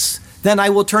 putz. Then I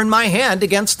will turn my hand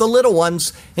against the little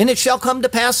ones, and it shall come to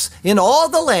pass in all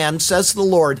the land, says the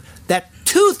Lord, that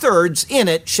 2/3 in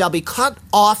it shall be cut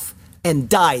off and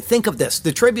die." Think of this,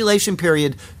 the tribulation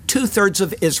period, 2/3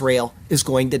 of Israel is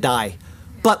going to die.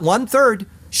 "But 1/3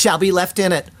 shall be left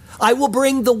in it. I will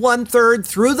bring the 1/3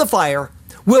 through the fire,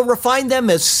 will refine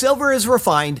them as silver is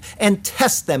refined, and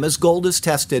test them as gold is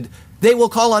tested. They will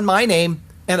call on my name,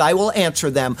 and I will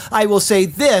answer them. I will say,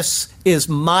 'This is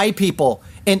my people,'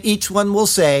 and each one will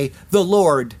say, 'The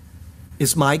Lord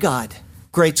is my God.'"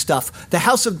 Great stuff. The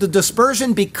house of the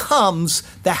dispersion becomes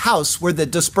the house where the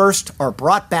dispersed are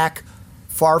brought back,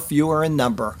 far fewer in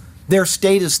number. Their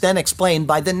state is then explained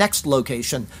by the next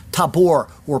location, Tabor,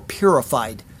 or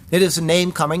purified. It is a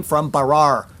name coming from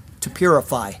barar, to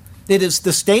purify. It is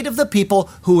the state of the people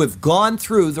who have gone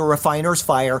through the refiner's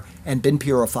fire and been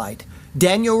purified.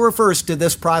 Daniel refers to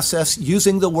this process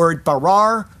using the word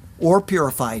barar, or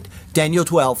purified. Daniel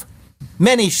 12.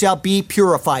 Many shall be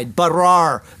purified,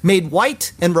 barar, made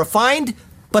white and refined,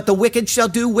 but the wicked shall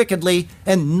do wickedly,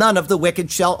 and none of the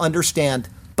wicked shall understand,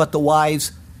 but the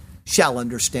wise shall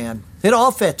understand. It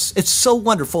all fits. It's so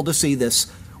wonderful to see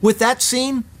this. With that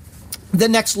scene, the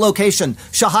next location,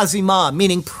 Shahazimah,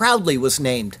 meaning proudly, was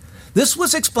named. This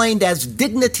was explained as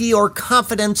dignity or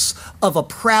confidence of a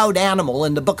proud animal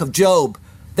in the book of Job.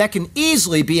 That can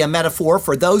easily be a metaphor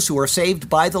for those who are saved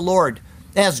by the Lord.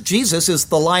 As Jesus is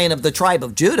the Lion of the tribe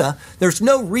of Judah, there's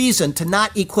no reason to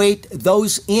not equate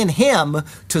those in him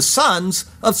to sons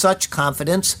of such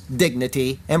confidence,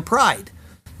 dignity, and pride.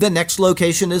 The next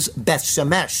location is Beth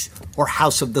Shemesh, or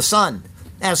House of the Sun.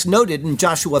 As noted in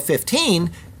Joshua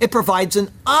 15, it provides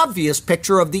an obvious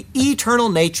picture of the eternal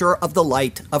nature of the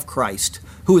light of Christ,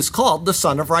 who is called the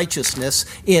Son of Righteousness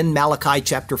in Malachi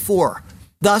chapter 4.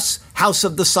 Thus, House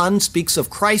of the Sun speaks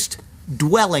of Christ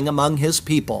dwelling among his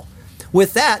people.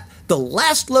 With that, the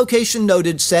last location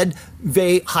noted said,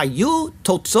 Ve'hayu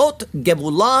totzot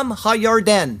gebulam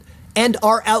hayarden, and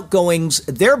our outgoings,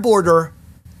 their border,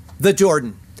 the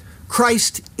Jordan.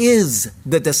 Christ is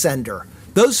the descender.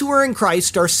 Those who are in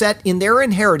Christ are set in their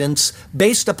inheritance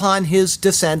based upon his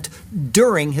descent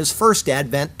during his first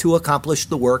advent to accomplish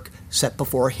the work set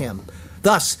before him.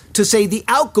 Thus, to say the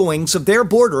outgoings of their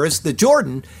border is the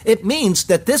Jordan, it means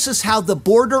that this is how the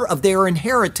border of their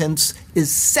inheritance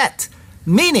is set,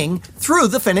 meaning through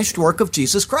the finished work of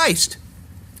Jesus Christ.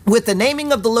 With the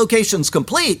naming of the locations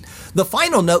complete, the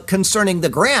final note concerning the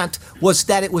grant was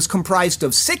that it was comprised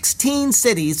of 16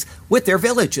 cities with their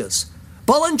villages.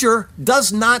 Bullinger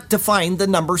does not define the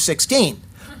number 16,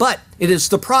 but it is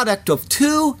the product of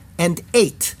 2 and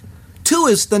 8. 2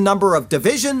 is the number of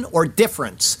division or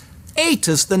difference. 8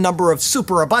 is the number of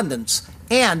superabundance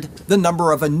and the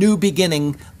number of a new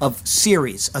beginning of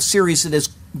series, a series that is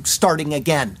starting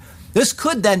again. This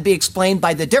could then be explained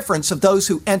by the difference of those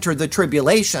who enter the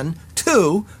tribulation,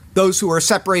 2, those who are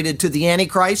separated to the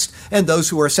Antichrist and those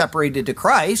who are separated to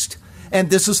Christ, and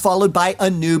this is followed by a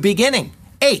new beginning,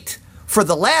 8. For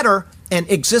the latter, an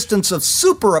existence of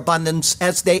superabundance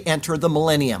as they enter the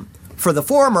millennium. For the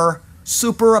former,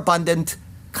 superabundant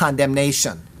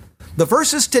condemnation. The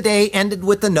verses today ended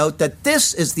with the note that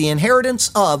this is the inheritance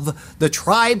of the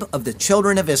tribe of the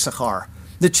children of Issachar.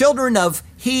 The children of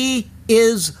he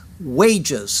is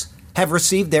wages have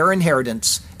received their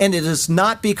inheritance, and it is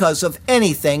not because of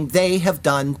anything they have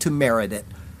done to merit it.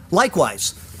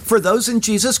 Likewise, for those in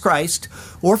Jesus Christ,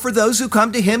 or for those who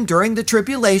come to him during the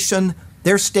tribulation,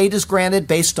 their state is granted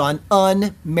based on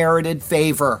unmerited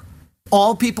favor.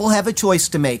 All people have a choice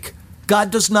to make. God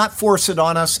does not force it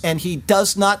on us, and he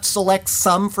does not select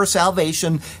some for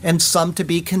salvation and some to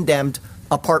be condemned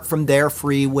apart from their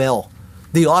free will.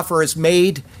 The offer is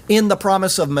made in the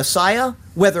promise of Messiah,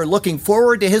 whether looking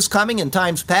forward to his coming in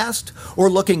times past or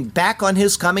looking back on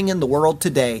his coming in the world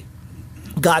today.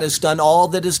 God has done all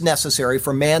that is necessary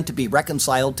for man to be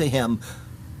reconciled to him,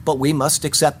 but we must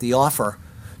accept the offer.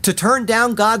 To turn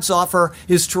down God's offer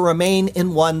is to remain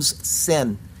in one's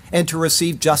sin and to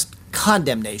receive just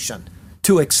condemnation.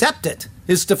 To accept it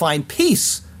is to find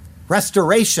peace,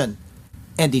 restoration,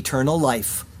 and eternal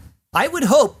life. I would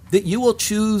hope that you will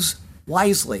choose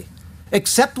wisely.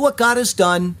 Accept what God has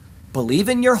done, believe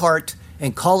in your heart,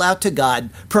 and call out to God,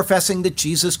 professing that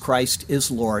Jesus Christ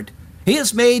is Lord. He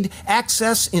has made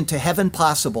access into heaven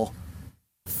possible.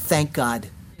 Thank God.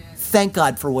 Thank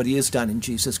God for what he has done in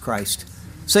Jesus Christ.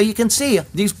 So you can see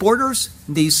these borders,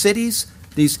 these cities,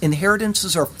 these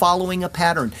inheritances are following a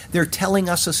pattern. They're telling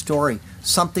us a story.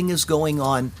 Something is going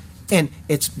on, and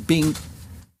it's being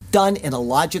done in a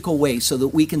logical way so that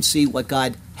we can see what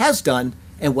God has done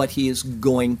and what he is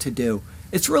going to do.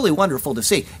 It's really wonderful to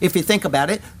see. If you think about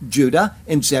it, Judah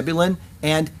and Zebulun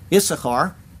and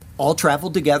Issachar all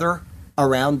traveled together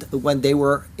around when they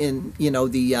were in,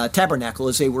 the tabernacle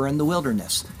as they were in the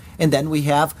wilderness. And then we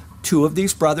have two of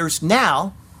these brothers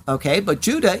now, but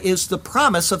Judah is the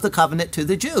promise of the covenant to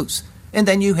the Jews. And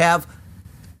then you have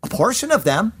a portion of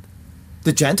them,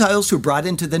 the Gentiles who brought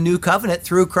into the new covenant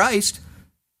through Christ,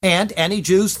 and any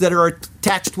Jews that are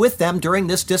attached with them during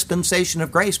this dispensation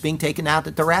of grace being taken out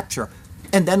at the rapture.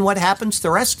 And then what happens?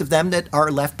 The rest of them that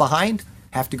are left behind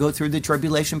have to go through the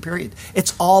tribulation period.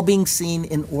 It's all being seen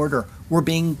in order. We're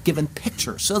being given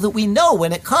pictures so that we know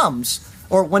when it comes,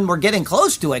 or when we're getting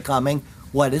close to it coming,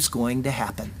 what is going to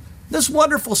happen. This is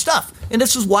wonderful stuff. And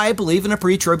this is why I believe in a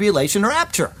pre-tribulation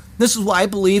rapture. This is why I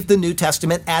believe the New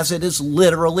Testament as it is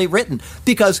literally written.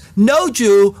 Because no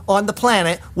Jew on the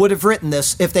planet would have written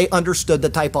this if they understood the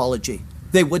typology.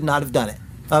 They would not have done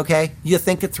it. You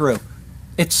think it through.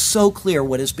 It's so clear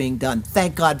what is being done.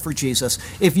 Thank God for Jesus.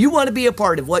 If you want to be a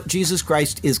part of what Jesus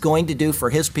Christ is going to do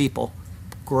for his people,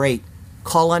 great.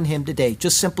 Call on him today.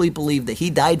 Just simply believe that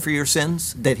he died for your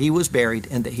sins, that he was buried,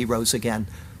 and that he rose again.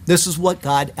 This is what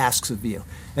God asks of you.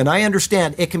 And I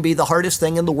understand it can be the hardest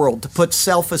thing in the world to put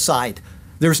self aside.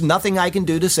 There's nothing I can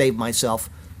do to save myself.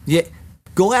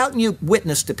 Go out and you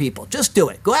witness to people. Just do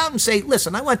it. Go out and say,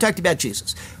 listen, I want to talk to you about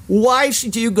Jesus. Why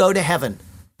should you go to heaven?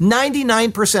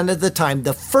 99% of the time,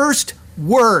 the first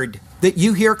word that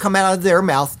you hear come out of their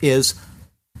mouth is,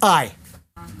 I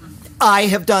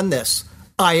have done this.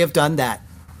 I have done that.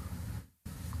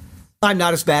 I'm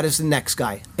not as bad as the next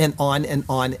guy, and on and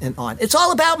on and on. It's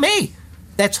all about me.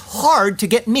 That's hard to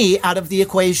get me out of the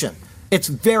equation. It's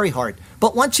very hard.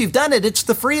 But once you've done it, it's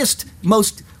the freest,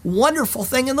 most wonderful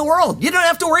thing in the world. You don't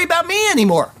have to worry about me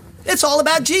anymore. It's all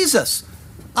about Jesus.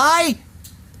 I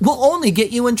will only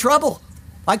get you in trouble.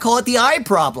 I call it the I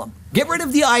problem. Get rid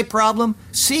of the I problem,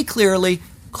 see clearly,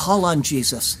 call on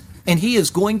Jesus, and he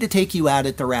is going to take you out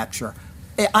at the rapture.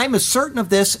 I'm as certain of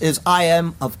this as I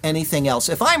am of anything else.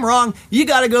 If I'm wrong, you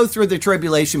got to go through the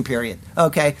tribulation period.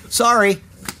 Okay, sorry,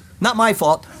 not my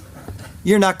fault.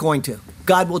 You're not going to.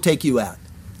 God will take you out.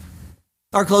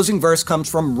 Our closing verse comes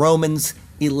from Romans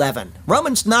 11.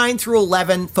 Romans 9 through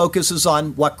 11 focuses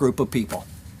on what group of people?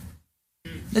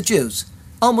 The Jews,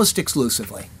 almost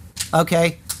exclusively.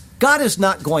 Okay? God is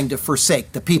not going to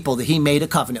forsake the people that he made a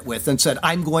covenant with and said,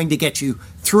 I'm going to get you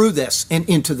through this and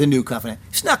into the new covenant.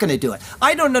 He's not going to do it.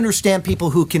 I don't understand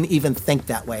people who can even think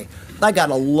that way. I got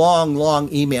a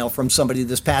long email from somebody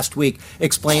this past week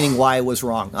explaining why I was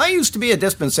wrong. I used to be a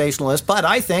dispensationalist, but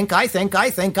I think. I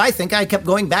kept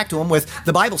going back to him with,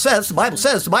 the Bible says, the Bible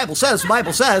says, the Bible says, the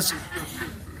Bible says.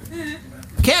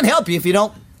 Can't help you if you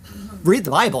don't read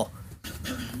the Bible.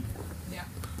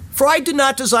 For I do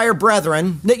not desire,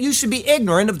 brethren, that you should be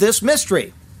ignorant of this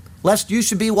mystery, lest you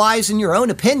should be wise in your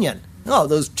own opinion. Oh,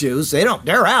 those Jews,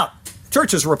 they're out.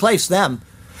 Churches replace them.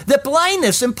 That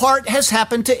blindness in part has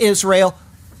happened to Israel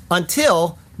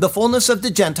until the fullness of the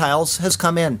Gentiles has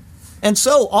come in. And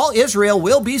so all Israel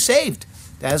will be saved.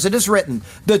 As it is written,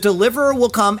 the deliverer will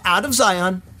come out of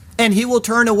Zion, and he will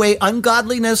turn away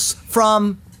ungodliness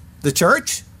from the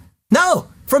church? No,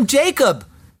 from Jacob.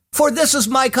 For this is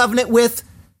my covenant with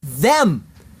them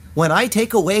when I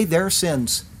take away their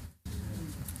sins.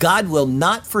 God will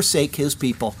not forsake his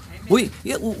people. We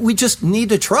just need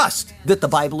to trust that the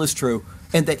Bible is true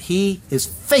and that he is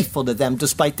faithful to them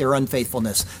despite their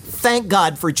unfaithfulness. Thank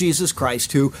God for Jesus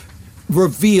Christ, who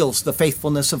reveals the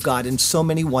faithfulness of God in so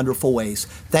many wonderful ways.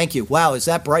 Thank you. Wow, is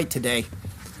that bright today?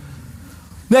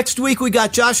 Next week we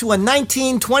got Joshua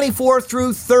 19:24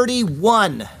 through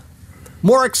 31.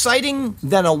 More exciting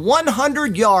than a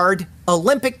 100-yard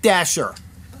Olympic dasher.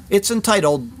 It's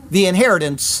entitled The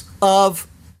Inheritance of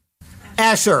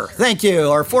Asher. Thank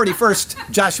you. Our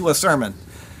 41st Joshua sermon.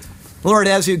 The Lord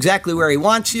has you exactly where he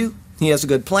wants you. He has a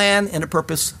good plan and a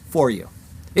purpose for you.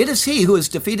 It is he who has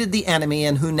defeated the enemy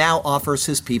and who now offers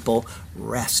his people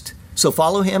rest. So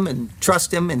follow him and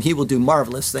trust him, and he will do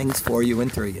marvelous things for you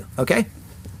and through you. Okay?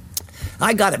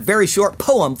 I got a very short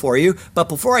poem for you, but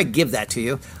before I give that to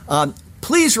you,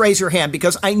 please raise your hand,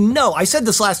 because I know, I said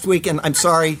this last week, and I'm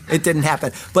sorry it didn't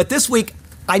happen, but this week,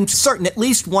 I'm certain at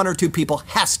least one or two people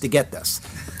has to get this.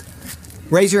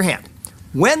 Raise your hand.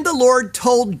 When the Lord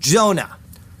told Jonah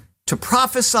to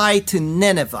prophesy to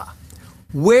Nineveh,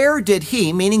 where did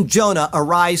he, meaning Jonah,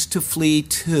 arise to flee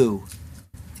to?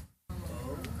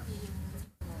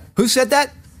 Who said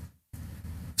that?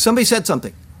 Somebody said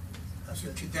something.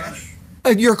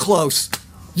 You're close.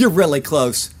 You're really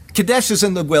close. Kadesh is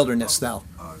in the wilderness, though.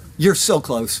 You're so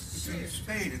close. It's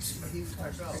Spain. It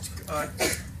starts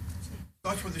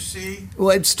with a C. Well,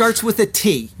 it starts with a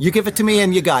T. You give it to me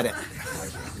and you got it.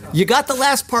 You got the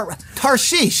last part right.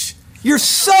 Tarshish. You're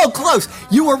so close.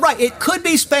 You were right. It could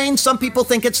be Spain. Some people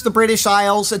think it's the British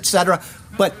Isles, etc.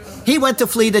 But he went to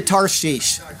flee to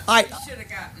Tarshish.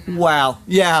 Wow.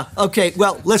 Yeah. Okay.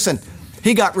 Well, listen.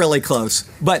 He got really close.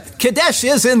 But Kadesh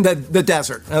is in the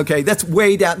desert. Okay, that's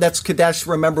way down. That's Kadesh.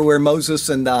 Remember where Moses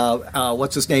and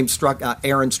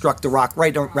Aaron struck the rock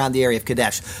right around the area of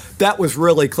Kadesh. That was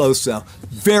really close, though.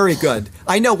 Very good.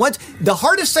 I know. The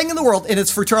hardest thing in the world, and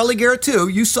it's for Charlie Garrett too,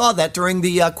 you saw that during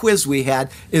the quiz we had,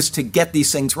 is to get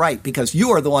these things right, because you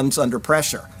are the ones under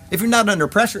pressure. If you're not under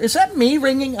pressure, is that me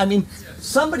ringing? I mean,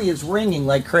 somebody is ringing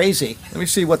like crazy. Let me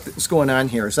see what's going on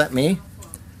here. Is that me?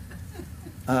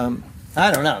 I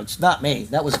don't know. It's not me.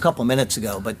 That was a couple minutes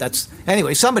ago, but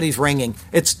anyway, somebody's ringing.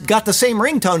 It's got the same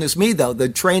ringtone as me, though. The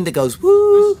train that goes,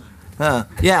 woo.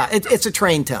 Yeah, it's a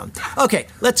train tone. Okay,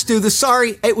 let's do this.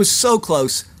 Sorry, it was so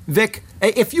close. Vic,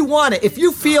 if you want it, if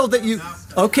you feel that you...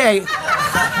 Okay.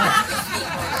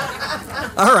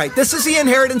 All right, this is the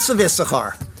inheritance of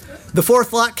Issachar. The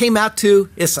fourth lot came out to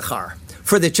Issachar.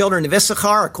 For the children of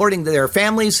Issachar, according to their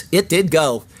families, it did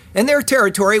go. And their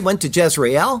territory went to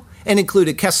Jezreel and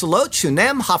included Kesalot,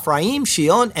 Shunem, Haphraim,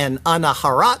 Shion, and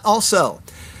Anaharat also.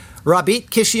 Rabit,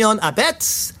 Kishion,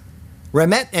 Abetz,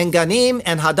 Remet, and Ganim,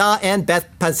 and Hadah, and Beth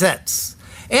Pazetz.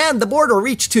 And the border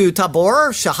reached to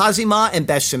Tabor, Shahazimah, and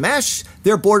Beth Shemesh.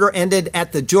 Their border ended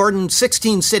at the Jordan,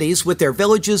 16 cities with their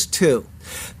villages too.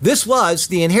 This was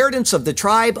the inheritance of the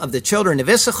tribe of the children of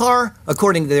Issachar.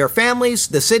 According to their families,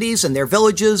 the cities, and their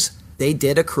villages, they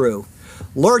did accrue.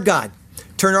 Lord God,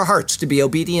 turn our hearts to be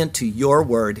obedient to your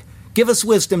word. Give us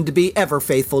wisdom to be ever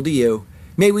faithful to you.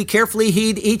 May we carefully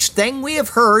heed each thing we have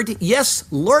heard. Yes,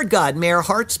 Lord God, may our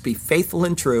hearts be faithful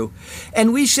and true.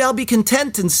 And we shall be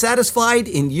content and satisfied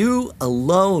in you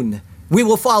alone. We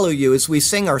will follow you as we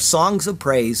sing our songs of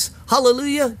praise.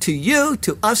 Hallelujah to you,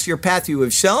 to us your path you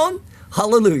have shown.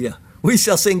 Hallelujah. We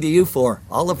shall sing to you for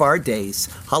all of our days.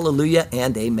 Hallelujah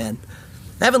and amen.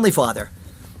 Heavenly Father,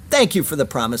 thank you for the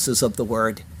promises of the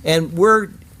word. And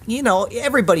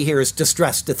everybody here is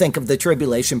distressed to think of the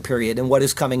tribulation period and what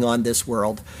is coming on this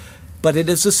world. But it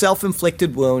is a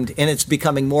self-inflicted wound, and it's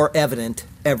becoming more evident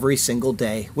every single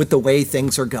day with the way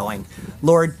things are going.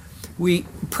 Lord, we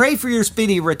pray for your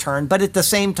speedy return, but at the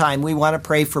same time, we want to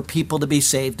pray for people to be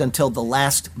saved until the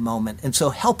last moment. And so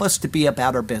help us to be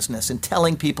about our business and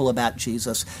telling people about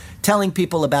Jesus, telling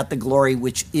people about the glory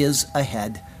which is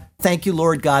ahead. Thank you,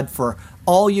 Lord God, for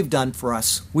all you've done for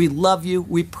us. We love you,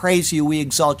 we praise you, we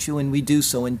exalt you, and we do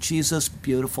so in Jesus'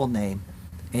 beautiful name.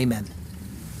 Amen.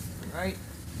 All right.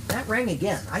 That rang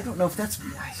again. I don't know if that's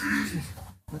me.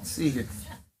 Let's see here.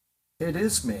 It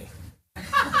is me.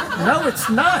 No, it's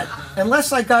not.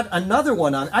 Unless I got another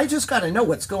one on. I just got to know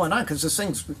what's going on because this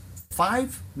thing's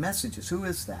 5 messages. Who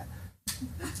is that?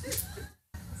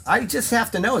 I just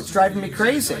have to know. It's driving me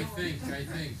crazy. I think.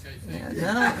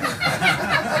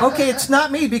 No. Okay, it's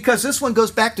not me because this one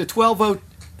goes back to 12:00.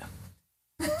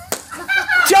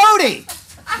 Jody!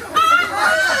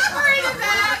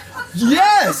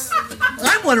 Yes!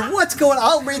 I wonder what's going on.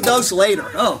 I'll read those later.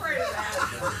 Oh.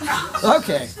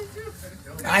 Okay.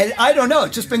 I don't know.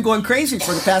 It's just been going crazy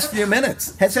for the past few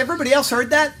minutes. Has everybody else heard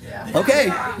that? Yeah. Okay.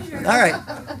 All right.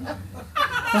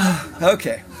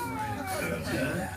 Okay.